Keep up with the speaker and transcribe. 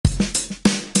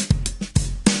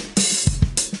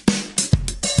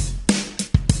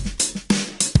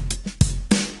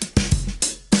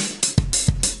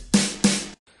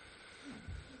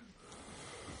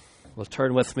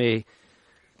turn with me,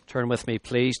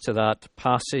 please, to that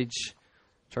passage.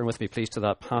 Turn with me, please, to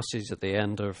that passage at the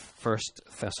end of 1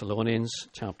 Thessalonians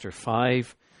chapter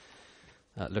 5,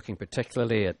 looking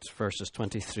particularly at verses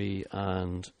 23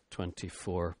 and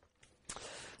 24.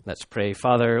 Let's pray.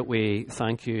 Father, we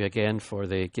thank you again for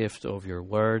the gift of your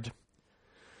word.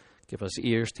 Give us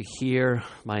ears to hear,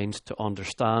 minds to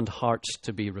understand, hearts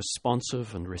to be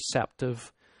responsive and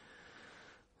receptive.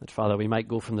 That, Father, we might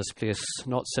go from this place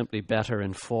not simply better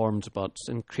informed, but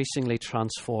increasingly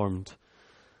transformed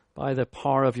by the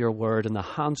power of your word in the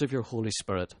hands of your Holy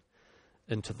Spirit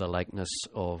into the likeness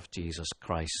of Jesus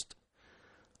Christ.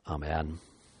 Amen.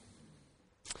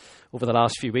 Over the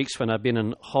last few weeks when I've been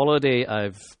on holiday,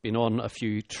 I've been on a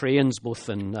few trains, both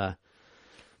in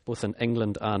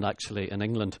England and actually in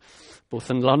England,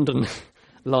 both in London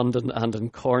and in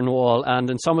Cornwall. And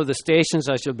in some of the stations,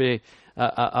 as you'll be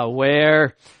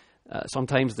aware,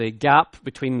 sometimes the gap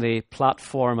between the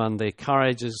platform and the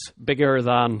carriage is bigger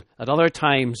than at other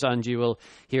times, and you will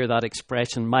hear that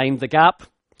expression, mind the gap.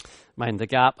 Mind the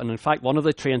gap. And in fact, one of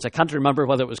the trains, I can't remember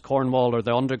whether it was Cornwall or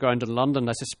the Underground in London,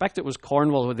 I suspect it was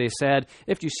Cornwall, where they said,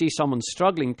 if you see someone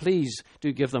struggling, please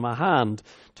do give them a hand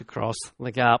to cross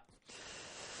the gap.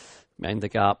 Mind the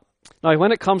gap. Now,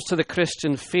 when it comes to the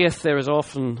Christian faith, there is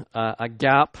often a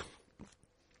gap.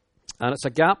 And it's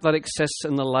a gap that exists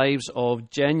in the lives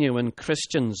of genuine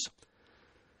Christians.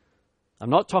 I'm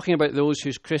not talking about those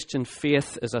whose Christian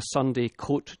faith is a Sunday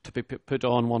coat to be put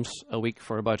on once a week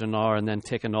for about an hour and then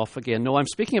taken off again. No, I'm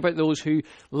speaking about those who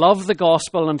love the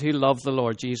gospel and who love the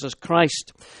Lord Jesus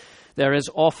Christ. There is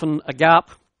often a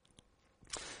gap.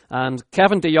 And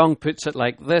Kevin DeYoung puts it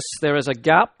like this: there is a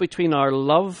gap between our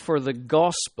love for the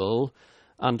gospel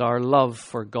and our love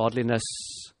for godliness.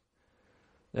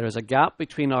 There is a gap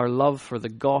between our love for the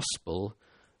gospel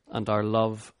and our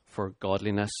love for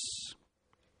godliness.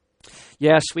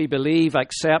 Yes, we believe,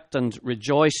 accept, and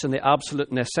rejoice in the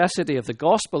absolute necessity of the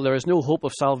gospel. There is no hope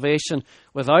of salvation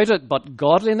without it, but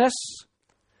godliness?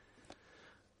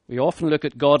 We often look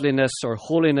at godliness or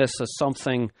holiness as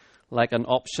something like an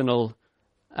optional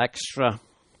extra.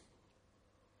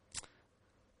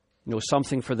 You know,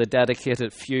 something for the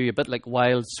dedicated few, a bit like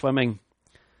wild swimming,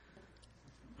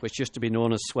 which used to be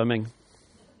known as swimming,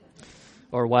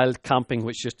 or wild camping,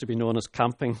 which used to be known as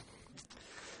camping,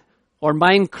 or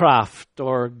Minecraft,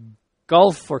 or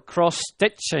golf, or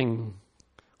cross-stitching,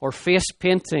 or face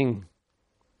painting,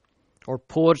 or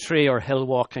poetry, or hill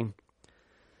walking.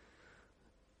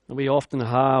 And we often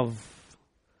have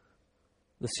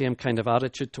the same kind of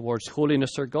attitude towards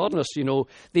holiness or godliness. You know,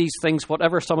 these things,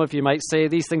 whatever some of you might say,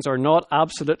 these things are not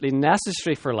absolutely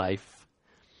necessary for life.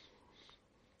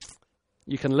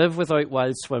 You can live without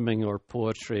wild swimming or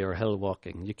poetry or hill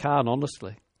walking. You can,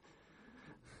 honestly.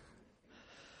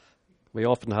 We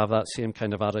often have that same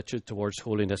kind of attitude towards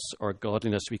holiness or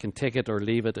godliness. We can take it or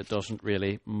leave it. It doesn't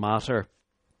really matter.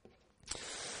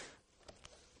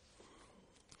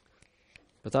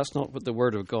 But that's not what the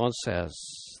Word of God says.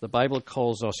 The Bible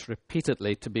calls us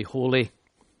repeatedly to be holy.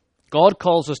 God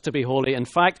calls us to be holy. In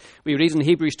fact, we read in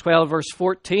Hebrews 12, verse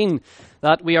 14,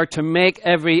 that we are to make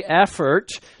every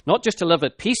effort, not just to live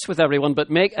at peace with everyone, but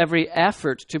make every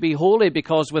effort to be holy,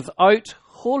 because without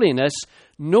holiness,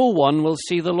 no one will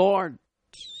see the Lord.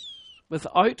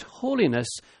 Without holiness,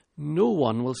 no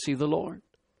one will see the Lord.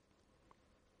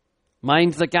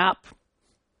 Mind the gap.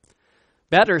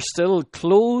 Better still,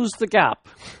 close the gap.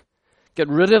 Get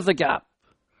rid of the gap.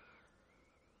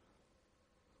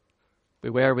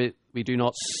 Beware we do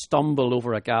not stumble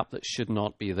over a gap that should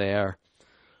not be there,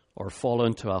 or fall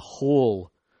into a hole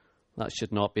that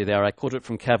should not be there. I quote it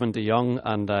from Kevin DeYoung,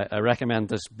 and I recommend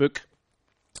this book,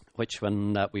 which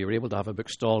when we were able to have a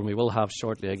bookstall, and we will have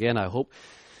shortly again, I hope.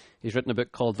 He's written a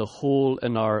book called The Hole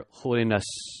in Our Holiness.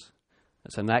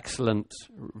 It's an excellent,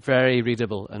 very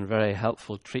readable and very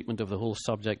helpful treatment of the whole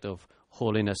subject of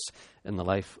holiness in the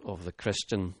life of the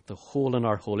Christian. The hole in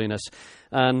our holiness.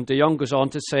 And DeYoung goes on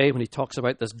to say, when he talks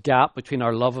about this gap between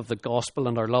our love of the gospel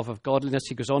and our love of godliness,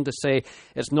 he goes on to say,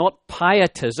 it's not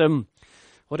pietism.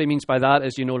 What he means by that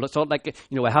is, it's not like,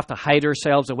 we have to hide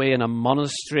ourselves away in a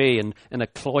monastery and in a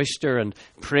cloister and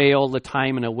pray all the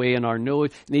time and away in our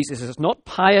nose. And he says, it's not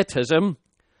pietism.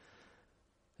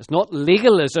 It's not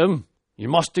legalism. You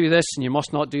must do this and you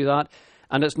must not do that.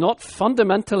 And it's not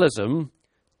fundamentalism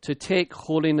to take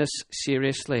holiness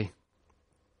seriously.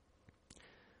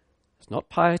 It's not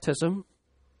pietism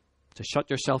to shut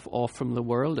yourself off from the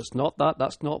world. It's not that.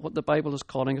 That's not what the Bible is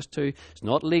calling us to. It's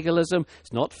not legalism.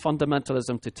 It's not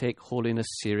fundamentalism to take holiness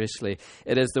seriously.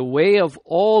 It is the way of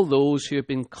all those who have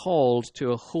been called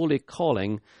to a holy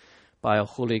calling by a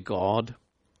holy God.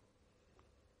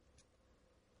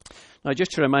 Now,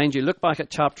 just to remind you, look back at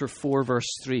chapter 4, verse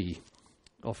 3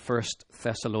 of 1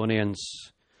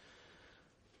 Thessalonians,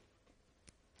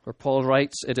 where Paul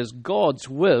writes, "It is God's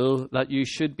will that you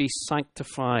should be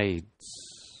sanctified."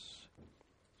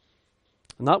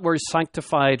 And that word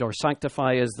sanctified or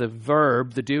sanctify is the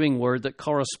verb, the doing word that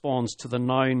corresponds to the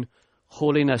noun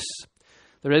holiness.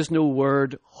 There is no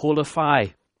word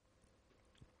holify.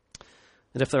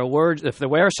 And if there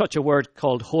were such a word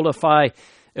called holify,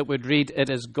 it would read, "It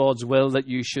is God's will that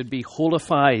you should be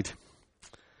holified."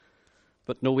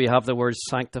 But no, we have the word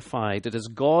sanctified. It is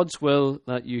God's will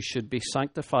that you should be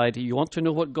sanctified. You want to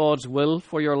know what God's will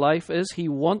for your life is? He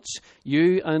wants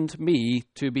you and me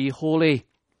to be holy.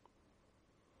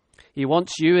 He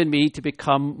wants you and me to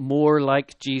become more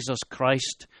like Jesus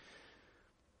Christ.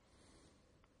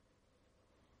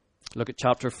 Look at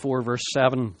chapter 4, verse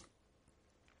 7.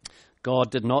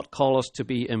 God did not call us to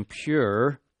be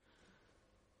impure,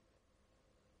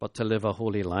 but to live a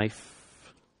holy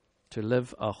life. To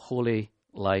live a holy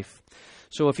life.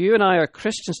 So if you and I are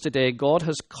Christians today, God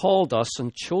has called us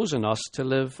and chosen us to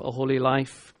live a holy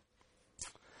life.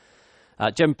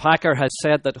 Jim Packer has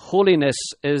said that holiness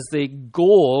is the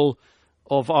goal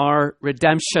of our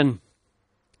redemption.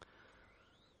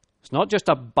 It's not just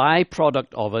a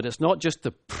byproduct of it. It's not just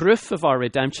the proof of our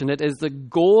redemption. It is the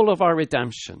goal of our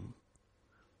redemption.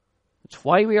 It's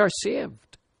why we are saved.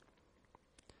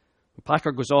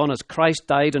 Packer goes on, "As Christ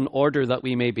died in order that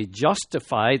we may be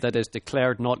justified, that is,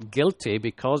 declared not guilty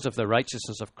because of the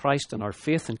righteousness of Christ and our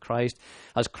faith in Christ.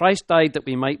 As Christ died that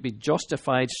we might be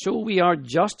justified, so we are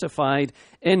justified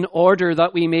in order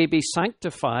that we may be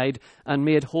sanctified and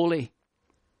made holy."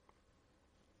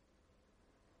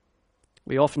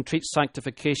 We often treat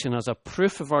sanctification as a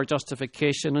proof of our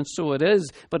justification, and so it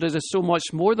is, but it is so much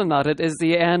more than that. It is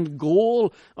the end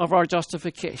goal of our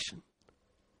justification.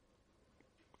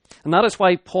 And that is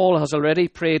why Paul has already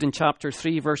prayed in chapter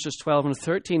 3, verses 12 and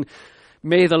 13,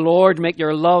 "May the Lord make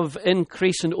your love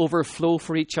increase and overflow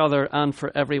for each other and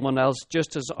for everyone else,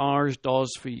 just as ours does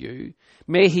for you.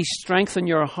 May he strengthen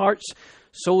your hearts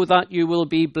so that you will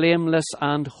be blameless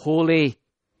and holy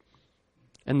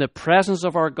in the presence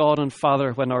of our God and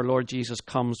Father when our Lord Jesus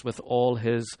comes with all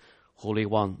his holy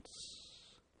ones."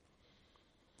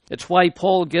 It's why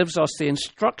Paul gives us the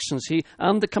instructions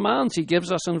and the commands he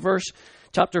gives us in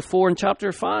chapter 4 and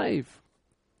chapter 5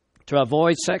 to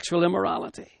avoid sexual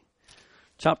immorality.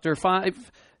 Chapter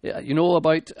 5,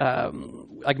 about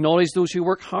acknowledge those who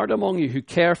work hard among you, who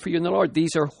care for you in the Lord.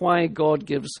 These are why God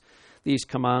gives these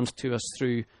commands to us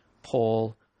through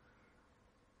Paul,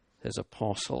 his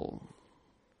apostle.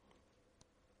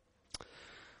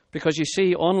 Because you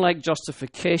see, unlike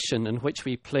justification, in which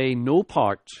we play no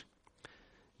part,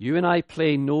 you and I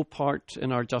play no part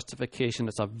in our justification.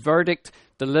 It's a verdict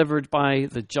delivered by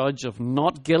the judge of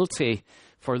not guilty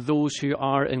for those who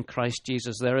are in Christ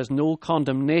Jesus. There is no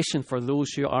condemnation for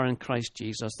those who are in Christ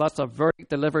Jesus. That's a verdict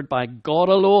delivered by God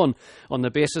alone on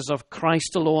the basis of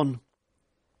Christ alone.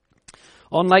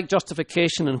 Unlike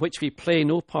justification, in which we play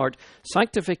no part,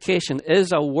 sanctification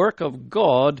is a work of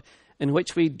God in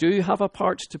which we do have a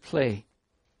part to play.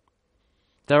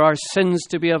 There are sins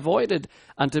to be avoided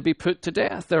and to be put to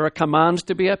death. There are commands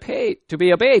to be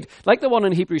obeyed. Like the one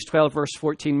in Hebrews 12, verse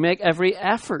 14, make every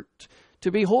effort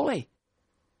to be holy.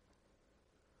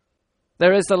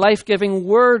 There is the life-giving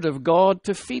word of God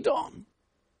to feed on.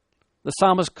 The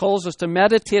psalmist calls us to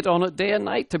meditate on it day and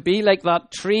night, to be like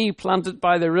that tree planted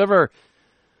by the river,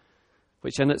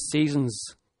 which in its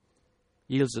seasons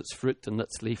yields its fruit and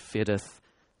its leaf fadeth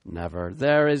never.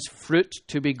 There is fruit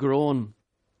to be grown.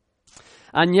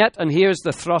 And yet, and here's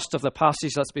the thrust of the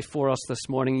passage that's before us this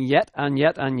morning, yet,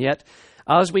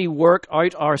 as we work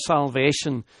out our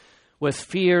salvation with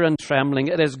fear and trembling,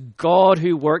 it is God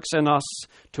who works in us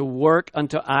to work and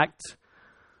to act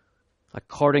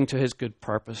according to his good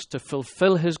purpose, to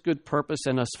fulfill his good purpose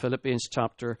in us, Philippians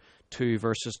chapter 2,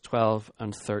 verses 12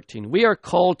 and 13. We are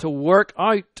called to work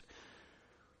out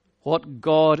what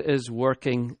God is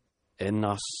working in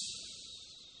us.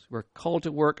 We're called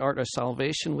to work out our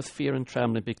salvation with fear and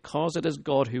trembling because it is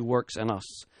God who works in us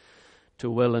to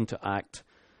will and to act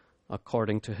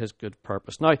according to his good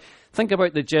purpose. Now, think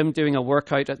about the gym, doing a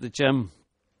workout at the gym.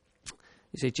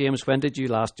 You say, James, when did you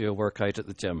last do a workout at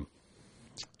the gym?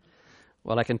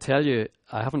 Well, I can tell you,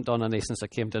 I haven't done any since I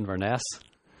came to Inverness.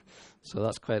 So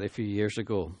that's quite a few years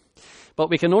ago. But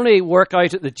we can only work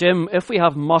out at the gym if we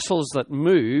have muscles that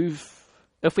move,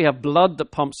 if we have blood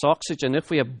that pumps oxygen, if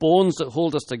we have bones that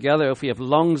hold us together, if we have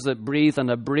lungs that breathe and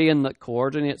a brain that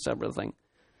coordinates everything.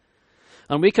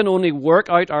 And we can only work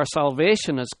out our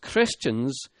salvation as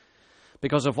Christians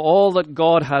because of all that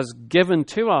God has given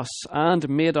to us and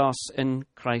made us in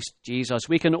Christ Jesus.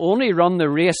 We can only run the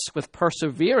race with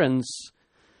perseverance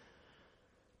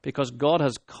because God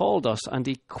has called us and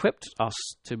equipped us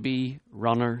to be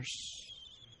runners.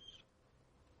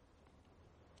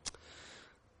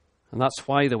 And that's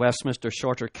why the Westminster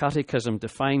Shorter Catechism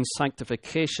defines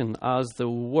sanctification as the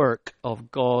work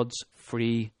of God's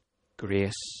free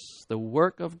grace. The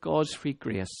work of God's free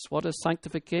grace. What is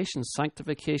sanctification?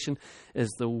 Sanctification is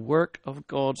the work of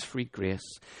God's free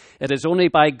grace. It is only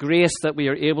by grace that we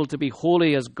are able to be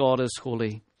holy as God is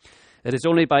holy. It is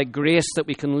only by grace that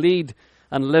we can lead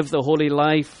and live the holy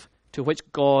life to which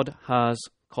God has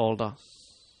called us.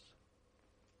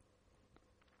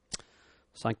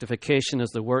 Sanctification is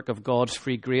the work of God's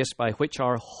free grace by which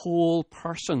our whole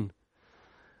person.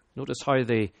 Notice how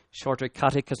the Shorter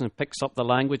Catechism picks up the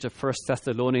language of 1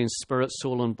 Thessalonians, spirit,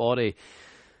 soul, and body.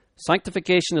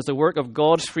 Sanctification is the work of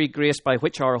God's free grace by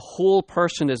which our whole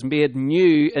person is made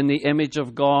new in the image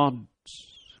of God.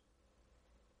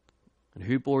 And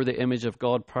who bore the image of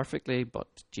God perfectly but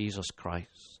Jesus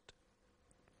Christ?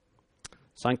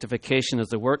 Sanctification is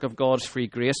the work of God's free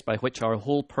grace by which our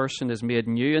whole person is made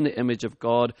new in the image of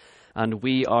God, and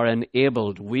we are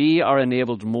enabled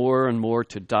more and more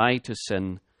to die to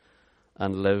sin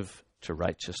and live to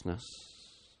righteousness.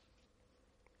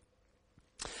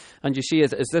 And you see,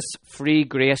 is this free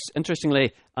grace,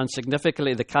 interestingly and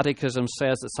significantly, the Catechism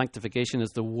says that sanctification is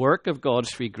the work of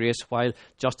God's free grace, while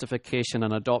justification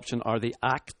and adoption are the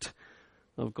act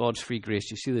of God's free grace.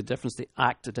 You see the difference, the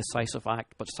act, a decisive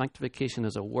act, but sanctification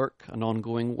is a work, an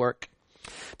ongoing work.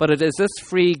 But it is this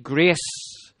free grace,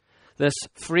 this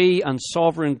free and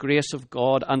sovereign grace of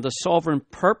God and the sovereign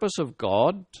purpose of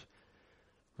God.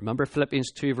 Remember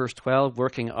Philippians 2 verse 12,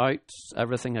 working out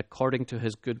everything according to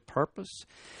his good purpose.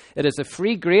 It is the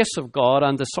free grace of God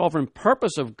and the sovereign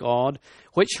purpose of God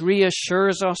which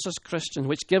reassures us as Christians,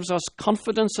 which gives us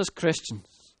confidence as Christians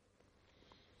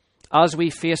as we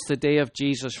face the day of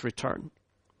Jesus' return.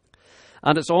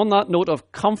 And it's on that note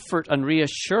of comfort and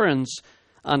reassurance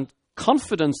and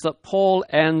confidence that Paul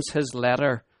ends his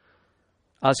letter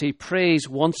as he prays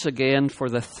once again for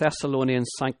the Thessalonian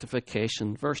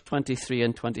sanctification. Verse 23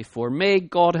 and 24. May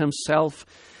God himself,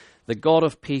 the God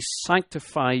of peace,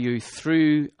 sanctify you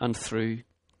through and through.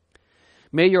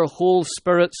 May your whole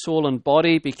spirit, soul, and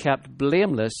body be kept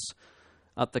blameless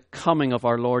at the coming of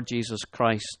our Lord Jesus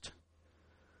Christ.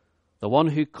 The one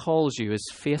who calls you is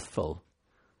faithful,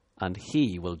 and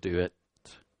he will do it.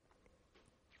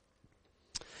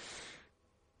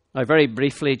 Now, very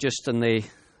briefly, just in the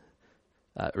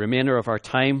remainder of our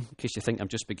time, in case you think I'm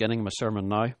just beginning my sermon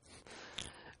now,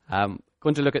 I'm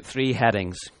going to look at three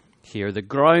headings here. The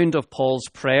ground of Paul's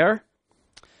prayer,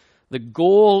 the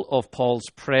goal of Paul's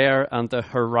prayer, and the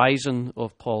horizon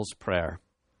of Paul's prayer.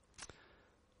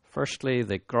 Firstly,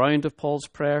 the ground of Paul's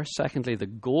prayer. Secondly, the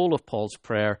goal of Paul's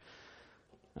prayer.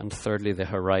 And thirdly, the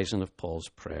horizon of Paul's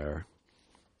prayer.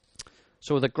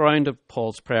 So the ground of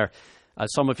Paul's prayer.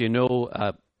 As some of you know,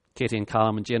 Katie and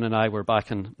Callum and Jane and I were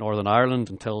back in Northern Ireland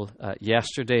until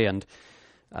yesterday and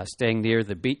staying near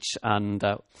the beach. And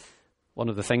one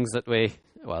of the things that we,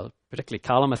 well, particularly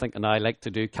Callum, I think, and I like to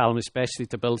do, Callum especially,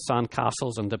 to build sand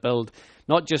castles and to build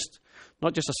not just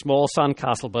a small sand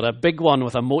castle, but a big one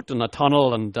with a moat and a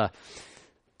tunnel, and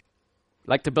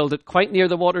like to build it quite near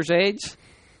the water's edge.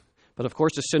 But of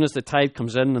course, as soon as the tide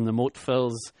comes in and the moat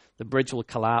fills, the bridge will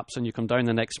collapse and you come down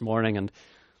the next morning, and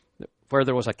where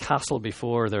there was a castle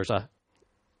before,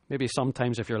 maybe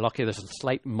sometimes if you're lucky, there's a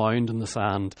slight mound in the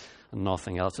sand and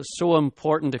nothing else. It's so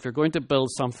important, if you're going to build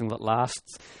something that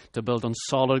lasts, to build on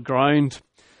solid ground.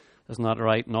 Isn't that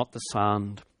right? Not the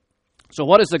sand. So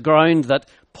what is the ground that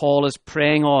Paul is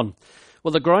praying on?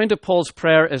 Well, the ground of Paul's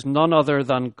prayer is none other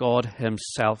than God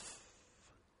himself.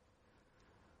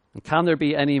 And can there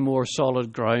be any more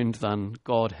solid ground than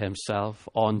God himself,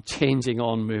 unchanging,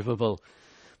 unmovable,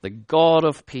 the God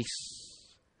of peace,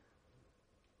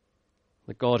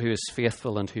 the God who is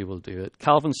faithful and who will do it?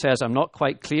 Calvin says, I'm not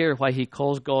quite clear why he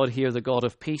calls God here the God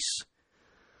of peace.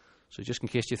 So just in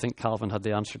case you think Calvin had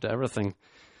the answer to everything,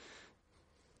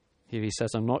 here he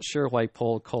says, I'm not sure why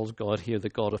Paul calls God here the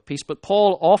God of peace. But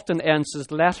Paul often ends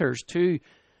his letters to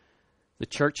the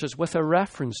churches with a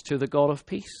reference to the God of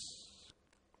peace.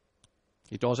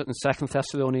 He does it in 2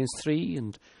 Thessalonians 3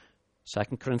 and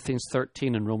 2 Corinthians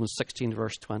 13 and Romans 16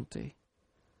 verse 20.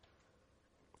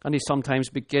 And he sometimes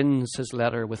begins his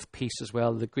letter with peace as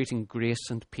well, the greeting grace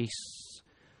and peace.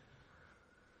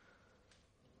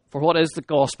 For what is the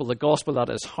gospel? The gospel at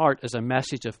its heart is a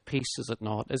message of peace, is it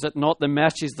not? Is it not the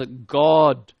message that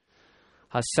God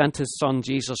has sent his Son,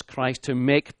 Jesus Christ, to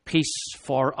make peace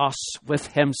for us with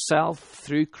himself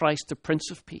through Christ, the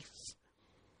Prince of Peace.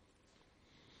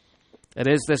 It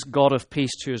is this God of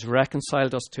peace who has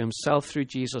reconciled us to himself through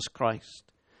Jesus Christ,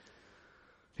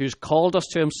 who's called us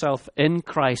to himself in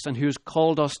Christ, and who's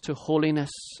called us to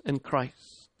holiness in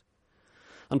Christ.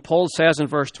 And Paul says in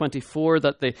verse 24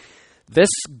 that this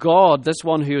God, this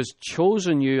one who has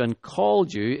chosen you and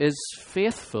called you, is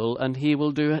faithful, and he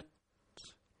will do it.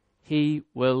 He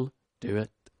will do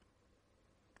it.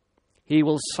 He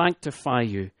will sanctify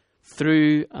you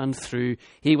through and through.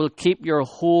 He will keep your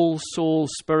whole soul,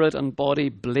 spirit, and body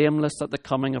blameless at the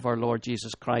coming of our Lord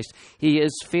Jesus Christ. He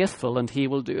is faithful, and he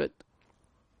will do it.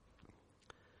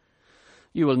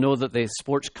 You will know that the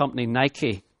sports company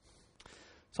Nike,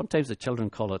 sometimes the children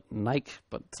call it Nike,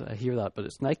 but I hear that, but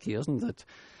it's Nike, isn't it?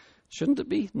 Shouldn't it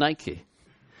be Nike?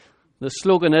 The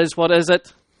slogan is, what is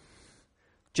it?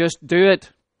 Just do it.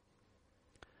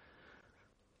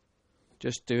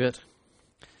 Just do it.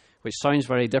 Which sounds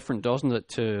very different, doesn't it,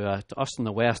 to us in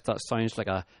the West? That sounds like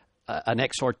an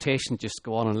exhortation, just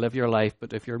go on and live your life.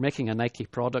 But if you're making a Nike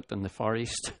product in the Far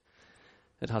East,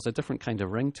 it has a different kind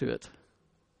of ring to it.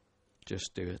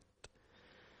 Just do it.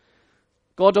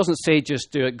 God doesn't say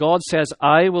just do it. God says,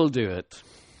 I will do it.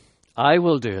 I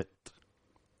will do it.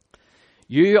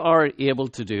 You are able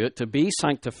to do it, to be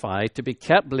sanctified, to be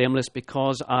kept blameless,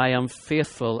 because I am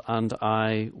faithful, and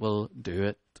I will do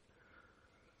it.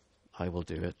 I will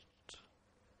do it.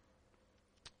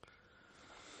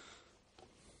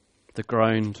 The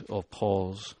ground of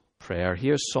Paul's prayer.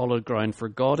 Here's solid ground. For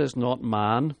God is not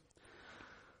man,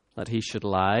 that he should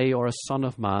lie, or a son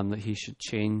of man, that he should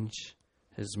change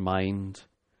his mind.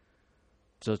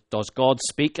 Does God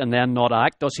speak and then not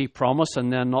act? Does he promise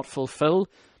and then not fulfill?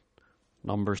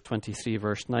 Numbers 23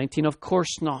 verse 19. Of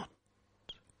course not.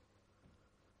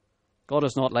 God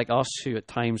is not like us, who at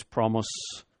times promise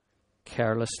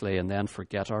carelessly and then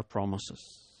forget our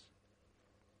promises.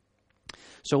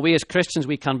 So we as Christians,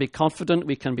 we can be confident,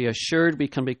 we can be assured, we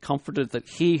can be comforted that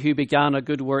he who began a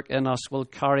good work in us will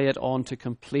carry it on to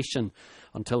completion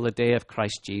until the day of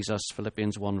Christ Jesus.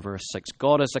 Philippians 1 verse 6.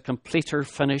 God is a completer,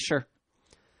 finisher.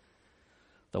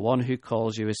 The one who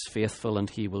calls you is faithful, and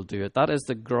he will do it. That is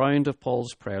the ground of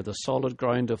Paul's prayer, the solid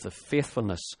ground of the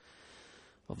faithfulness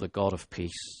of the God of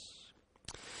peace.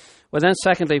 Well then,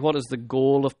 secondly, what is the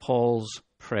goal of Paul's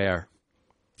prayer?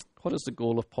 What is the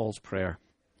goal of Paul's prayer?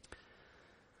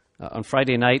 On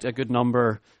Friday night, a good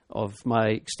number of my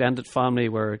extended family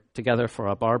were together for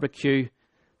a barbecue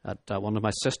at one of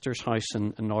my sister's house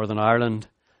in Northern Ireland.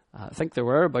 I think there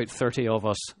were about 30 of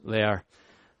us there,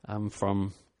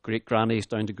 from great-grannies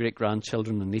down to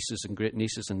great-grandchildren and nieces and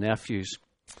great-nieces and nephews.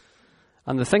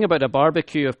 And the thing about a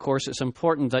barbecue, of course, it's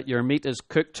important that your meat is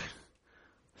cooked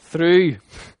through,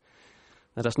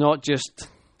 that it's not just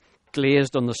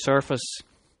glazed on the surface.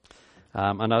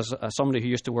 And as somebody who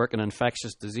used to work in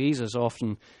infectious diseases,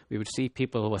 often we would see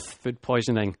people with food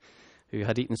poisoning who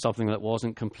had eaten something that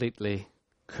wasn't completely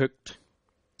cooked.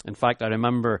 In fact, I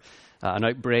remember an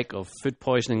outbreak of food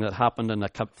poisoning that happened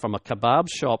from a kebab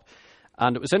shop.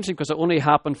 And it was interesting because it only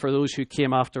happened for those who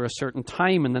came after a certain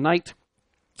time in the night.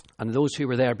 And those who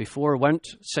were there before weren't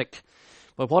sick.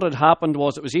 But what had happened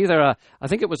was it was either I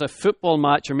think it was a football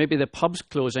match, or maybe the pub's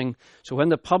closing. So when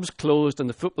the pubs closed and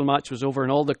the football match was over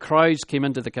and all the crowds came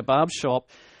into the kebab shop,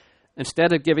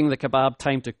 instead of giving the kebab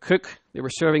time to cook, they were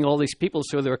serving all these people,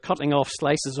 so they were cutting off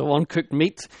slices of uncooked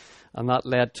meat. And that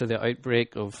led to the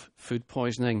outbreak of food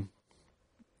poisoning.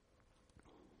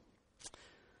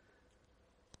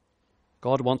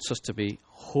 God wants us to be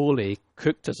holy,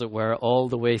 cooked as it were, all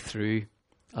the way through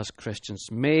as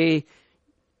Christians. May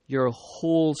your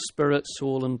whole spirit,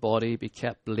 soul, and body be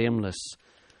kept blameless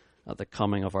at the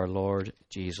coming of our Lord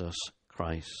Jesus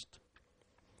Christ.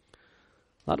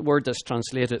 That word that's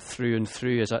translated through and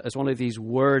through is one of these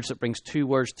words that brings two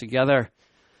words together.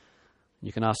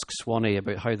 You can ask Swanee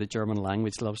about how the German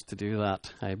language loves to do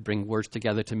that. I bring words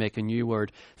together to make a new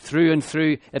word. Through and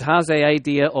through. It has the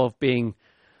idea of being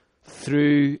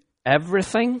through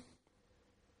everything,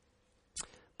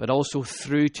 but also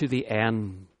through to the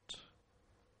end.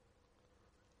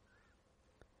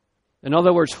 In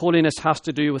other words, holiness has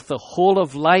to do with the whole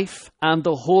of life and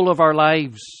the whole of our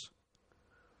lives.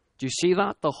 Do you see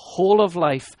that? The whole of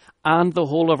life and the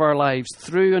whole of our lives,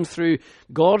 through and through.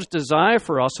 God's desire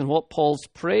for us, and what Paul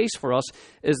prays for us,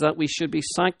 is that we should be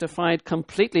sanctified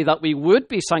completely, that we would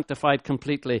be sanctified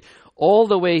completely, all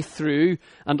the way through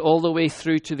and all the way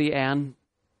through to the end.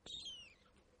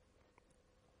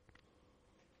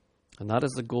 And that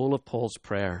is the goal of Paul's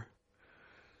prayer,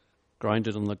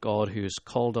 grounded on the God who has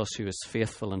called us, who is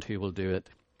faithful, and who will do it.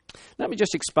 Let me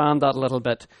just expand that a little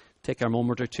bit, take a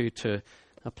moment or two to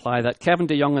apply that. Kevin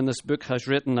DeYoung in this book has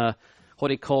written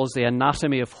what he calls the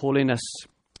anatomy of holiness.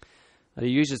 And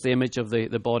he uses the image of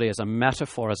the body as a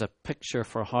metaphor, as a picture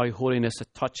for how holiness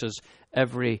touches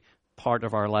every part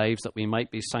of our lives, that we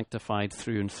might be sanctified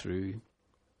through and through.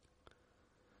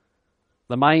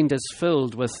 The mind is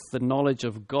filled with the knowledge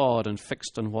of God and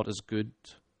fixed on what is good.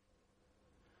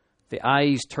 The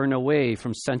eyes turn away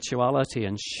from sensuality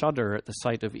and shudder at the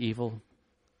sight of evil.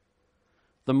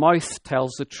 The mouth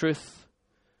tells the truth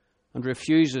and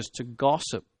refuses to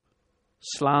gossip,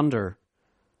 slander,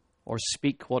 or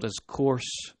speak what is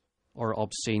coarse or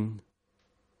obscene.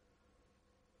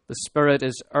 The spirit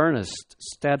is earnest,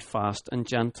 steadfast, and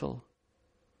gentle.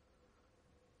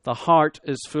 The heart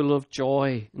is full of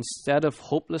joy instead of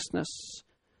hopelessness,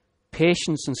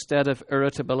 patience instead of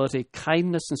irritability,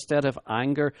 kindness instead of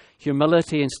anger,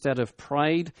 humility instead of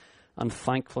pride, and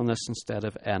thankfulness instead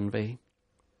of envy.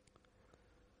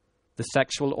 The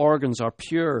sexual organs are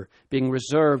pure, being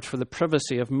reserved for the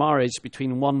privacy of marriage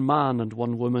between one man and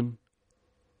one woman.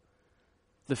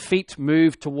 The feet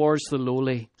move towards the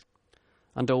lowly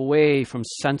and away from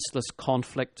senseless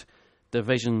conflict,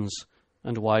 divisions,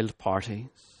 and wild parties.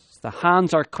 The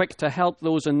hands are quick to help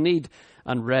those in need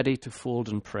and ready to fold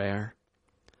in prayer.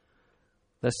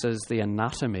 This is the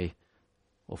anatomy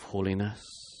of holiness.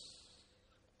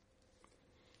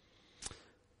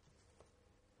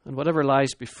 And whatever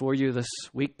lies before you this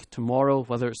week, tomorrow,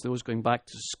 whether it's those going back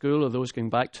to school or those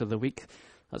going back to the week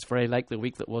that's very like the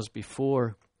week that was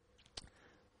before,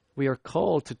 we are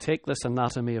called to take this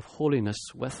anatomy of holiness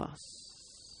with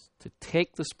us, to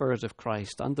take the Spirit of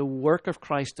Christ and the work of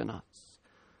Christ in us,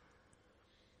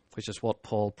 which is what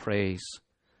Paul prays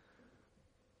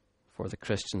for the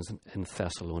Christians in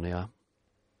Thessalonica.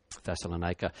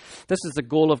 This is the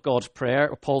goal of Paul's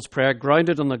prayer,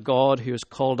 grounded on the God who has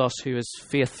called us, who is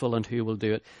faithful and who will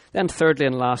do it. Then thirdly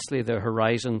and lastly, the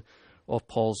horizon of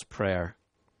Paul's prayer.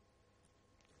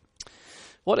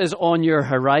 What is on your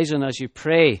horizon as you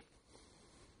pray?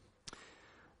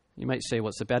 You might say,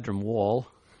 what's the bedroom wall?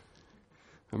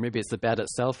 Or maybe it's the bed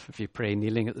itself if you pray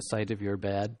kneeling at the side of your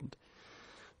bed.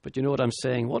 But you know what I'm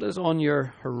saying? What is on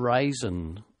your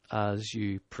horizon as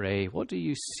you pray? What do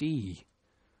you see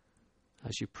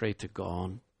as you pray to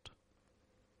God?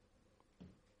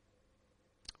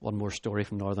 One more story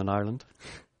from Northern Ireland.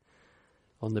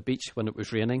 On the beach when it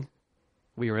was raining,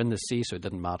 we were in the sea, so it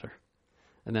didn't matter.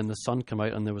 And then the sun came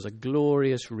out and there was a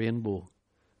glorious rainbow,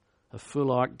 a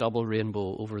full arc double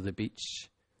rainbow over the beach.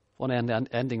 One end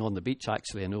ending on the beach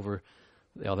actually, and over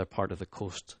the other part of the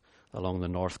coast, along the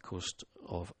north coast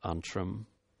of Antrim.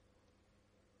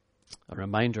 A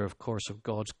reminder, of course, of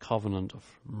God's covenant of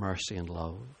mercy and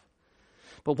love.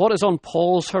 But what is on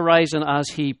Paul's horizon as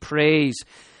he prays?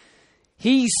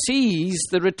 He sees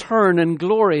the return in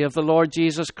glory of the Lord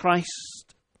Jesus Christ.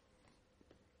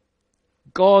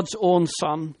 God's own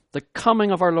Son, the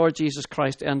coming of our Lord Jesus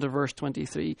Christ, end of verse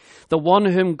 23. The one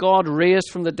whom God raised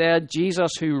from the dead,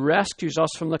 Jesus, who rescues us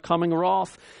from the coming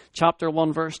wrath. Chapter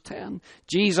 1, verse 10.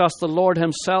 Jesus, the Lord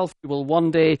himself, will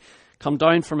one day come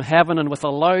down from heaven, and with a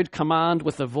loud command,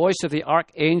 with the voice of the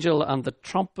archangel and the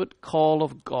trumpet call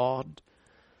of God.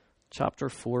 Chapter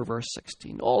 4, verse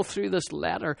 16. All through this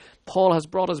letter, Paul has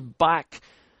brought us back,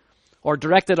 or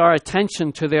directed our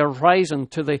attention to the horizon,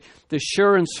 to the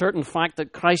sure and certain fact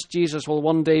that Christ Jesus will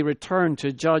one day return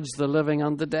to judge the living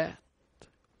and the dead.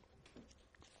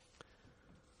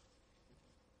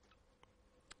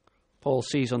 Paul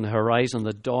sees on the horizon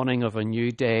the dawning of a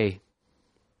new day.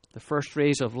 The first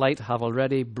rays of light have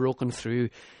already broken through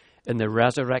in the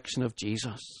resurrection of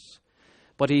Jesus.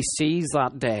 But he sees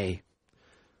that day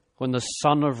when the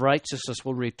Son of Righteousness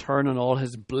will return in all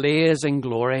his blazing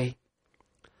glory.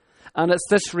 And it's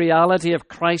this reality of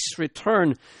Christ's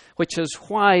return which is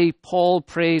why Paul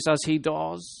prays as he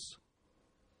does.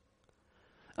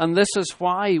 And this is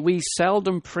why we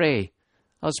seldom pray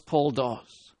as Paul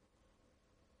does.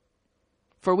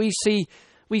 For we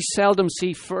seldom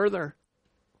see further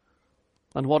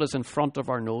than what is in front of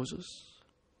our noses.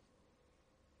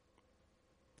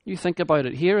 You think about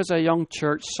it. Here is a young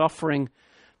church suffering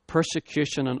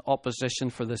persecution and opposition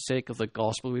for the sake of the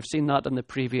gospel. We've seen that in the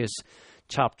previous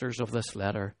chapters of this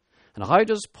letter. And how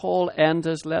does Paul end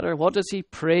his letter? What does he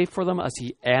pray for them as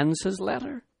he ends his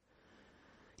letter?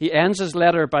 He ends his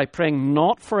letter by praying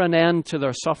not for an end to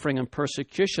their suffering and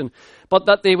persecution, but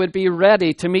that they would be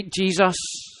ready to meet Jesus.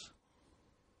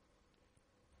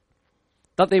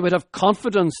 That they would have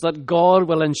confidence that God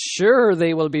will ensure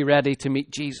they will be ready to meet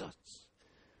Jesus.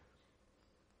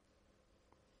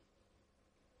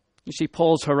 You see,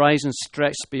 Paul's horizon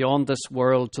stretched beyond this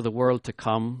world to the world to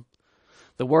come,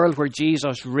 the world where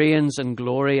Jesus reigns in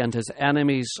glory and his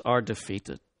enemies are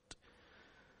defeated,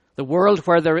 the world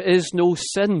where there is no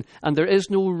sin and there is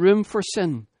no room for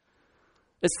sin.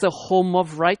 It's the home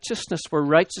of righteousness, where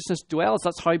righteousness dwells.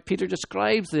 That's how Peter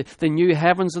describes the new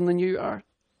heavens and the new earth.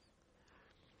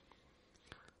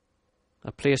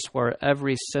 A place where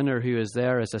every sinner who is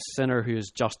there is a sinner who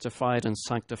is justified and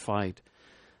sanctified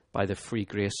by the free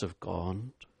grace of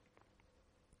God.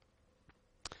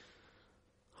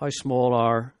 How small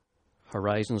our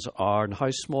horizons are, and how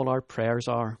small our prayers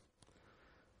are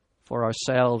for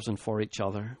ourselves and for each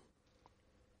other.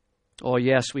 Oh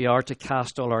yes, we are to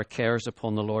cast all our cares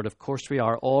upon the Lord. Of course we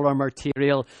are. All our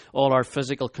material, all our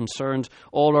physical concerns,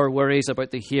 all our worries about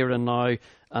the here and now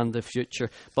and the future.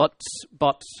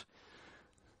 But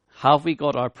have we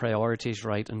got our priorities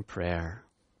right in prayer?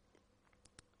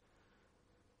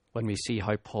 When we see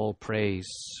how Paul prays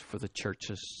for the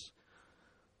churches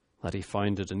that he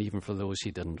founded and even for those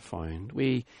he didn't found.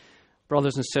 We,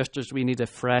 brothers and sisters, we need a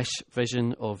fresh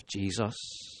vision of Jesus,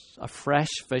 a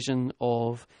fresh vision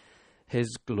of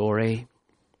his glory,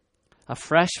 a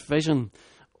fresh vision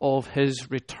of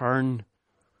his return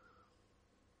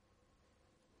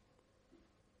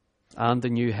and the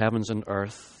new heavens and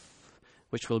earth,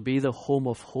 which will be the home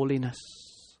of holiness.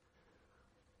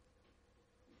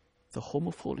 The home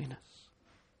of holiness.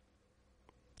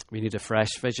 We need a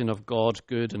fresh vision of God's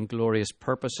good and glorious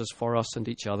purposes for us and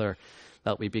each other,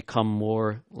 that we become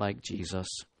more like Jesus.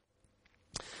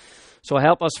 So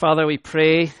help us, Father, we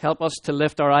pray. Help us to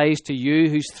lift our eyes to you,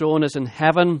 whose throne is in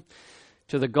heaven,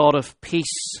 to the God of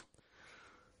peace,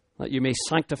 that you may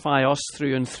sanctify us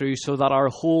through and through, so that our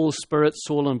whole spirit,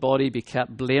 soul, and body be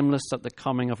kept blameless at the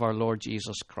coming of our Lord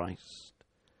Jesus Christ.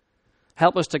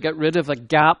 Help us to get rid of the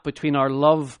gap between our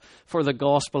love for the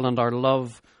gospel and our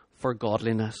love for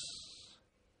godliness.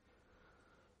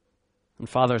 And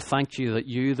Father, thank you that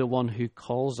you, the one who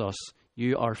calls us,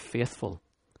 you are faithful,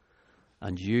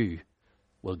 and you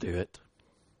will do it.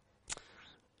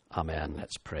 Amen.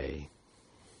 Let's pray.